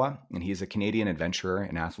in Ottawa, and he's a Canadian adventurer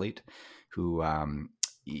and athlete who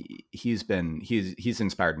he's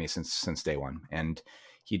inspired me since day one. And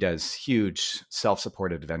he does huge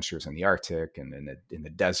self-supported adventures in the Arctic and in the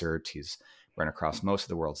desert. He's run across most of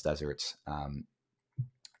the world's deserts.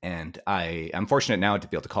 And I'm fortunate now to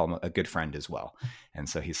be able to call him a good friend as well. And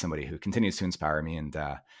so he's somebody who continues to inspire me. And,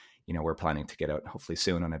 we're planning to get out hopefully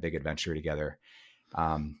soon on a big adventure together.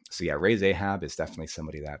 So yeah, Ray Zahab is definitely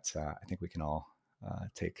somebody that I think we can all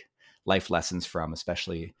take life lessons from,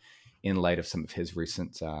 especially in light of some of his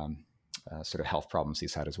recent sort of health problems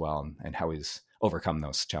he's had as well, and how he's overcome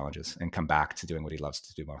those challenges and come back to doing what he loves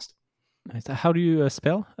to do most. How do you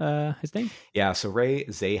spell his name? Yeah, so Ray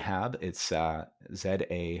Zahab, it's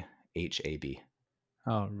Zahab.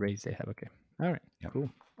 Oh, Ray Zahab. Okay. All right. Yep. Cool.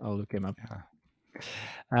 I'll look him up.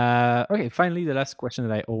 Yeah. Okay. Finally, the last question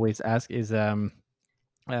that I always ask is, so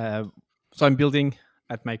I'm building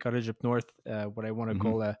at my cottage up north what I want to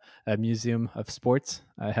call a museum of sports.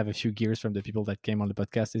 I have a few gears from the people that came on the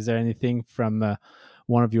podcast. Is there anything from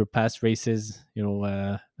one of your past races,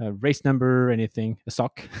 a race number, anything, a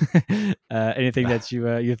sock, anything that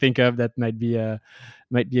you think of that might be a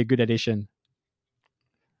good addition?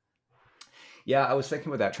 Yeah, I was thinking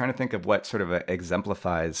about that, trying to think of what sort of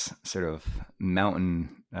exemplifies sort of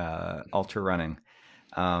mountain ultra running.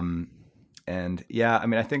 And yeah, I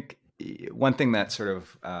mean, I think one thing that sort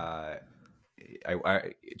of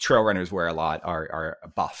trail runners wear a lot are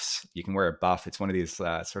buffs. You can wear a buff. It's one of these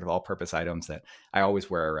sort of all-purpose items that I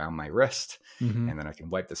always wear around my wrist, and then I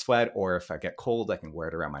can wipe the sweat. Or if I get cold, I can wear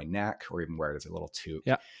it around my neck, or even wear it as a little toque.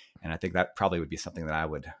 Yeah. And I think that probably would be something that I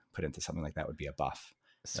would put into something like that. Would be a buff.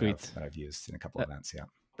 Sweet. That I've used in a couple of events. Yeah.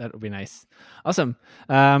 That would be nice. Awesome.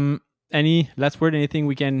 Any last word? Anything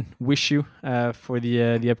we can wish you for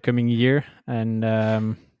the upcoming year? And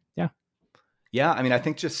yeah, I mean, I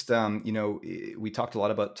think just, we talked a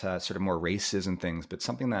lot about sort of more races and things, but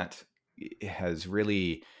something that has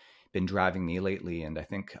really been driving me lately, and I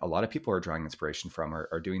think a lot of people are drawing inspiration from,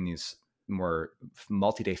 are doing these more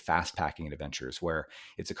multi-day fast packing adventures where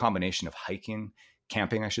it's a combination of hiking,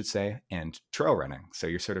 camping, I should say, and trail running. So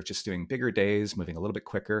you're sort of just doing bigger days, moving a little bit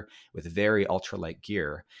quicker with very ultralight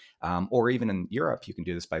gear. Or even in Europe, you can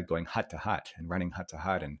do this by going hut to hut and running hut to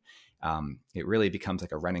hut. And it really becomes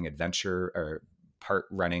like a running adventure, or part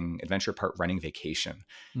running adventure, part running vacation,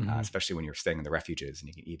 especially when you're staying in the refuges and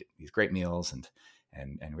you can eat these great meals and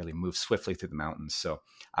really move swiftly through the mountains. So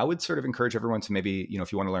I would sort of encourage everyone to maybe,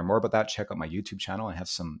 if you want to learn more about that, check out my YouTube channel. I have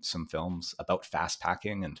some films about fast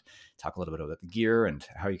packing and talk a little bit about the gear and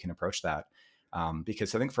how you can approach that.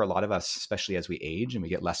 Because I think for a lot of us, especially as we age and we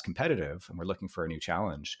get less competitive and we're looking for a new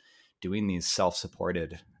challenge, doing these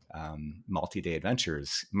self-supported multi-day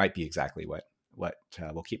adventures might be exactly what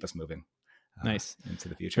will keep us moving nice into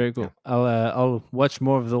the future. Very cool. Yeah. I'll watch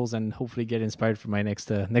more of those and hopefully get inspired for my next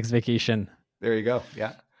vacation. There you go.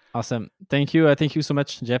 Yeah. Awesome. Thank you. Thank you so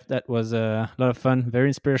much, Jeff. That was a lot of fun, very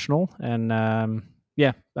inspirational. And I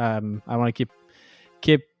want to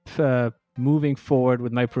keep moving forward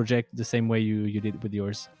with my project the same way you did with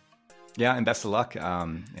yours. Yeah. And best of luck.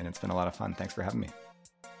 And it's been a lot of fun. Thanks for having me.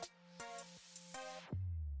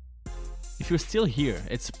 If you're still here,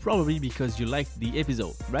 it's probably because you liked the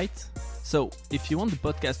episode, right? So, if you want the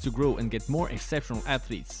podcast to grow and get more exceptional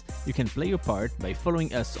athletes, you can play your part by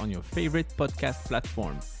following us on your favorite podcast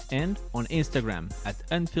platform and on Instagram at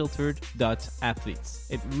unfiltered.athletes.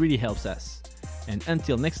 It really helps us. And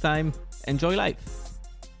until next time, enjoy life!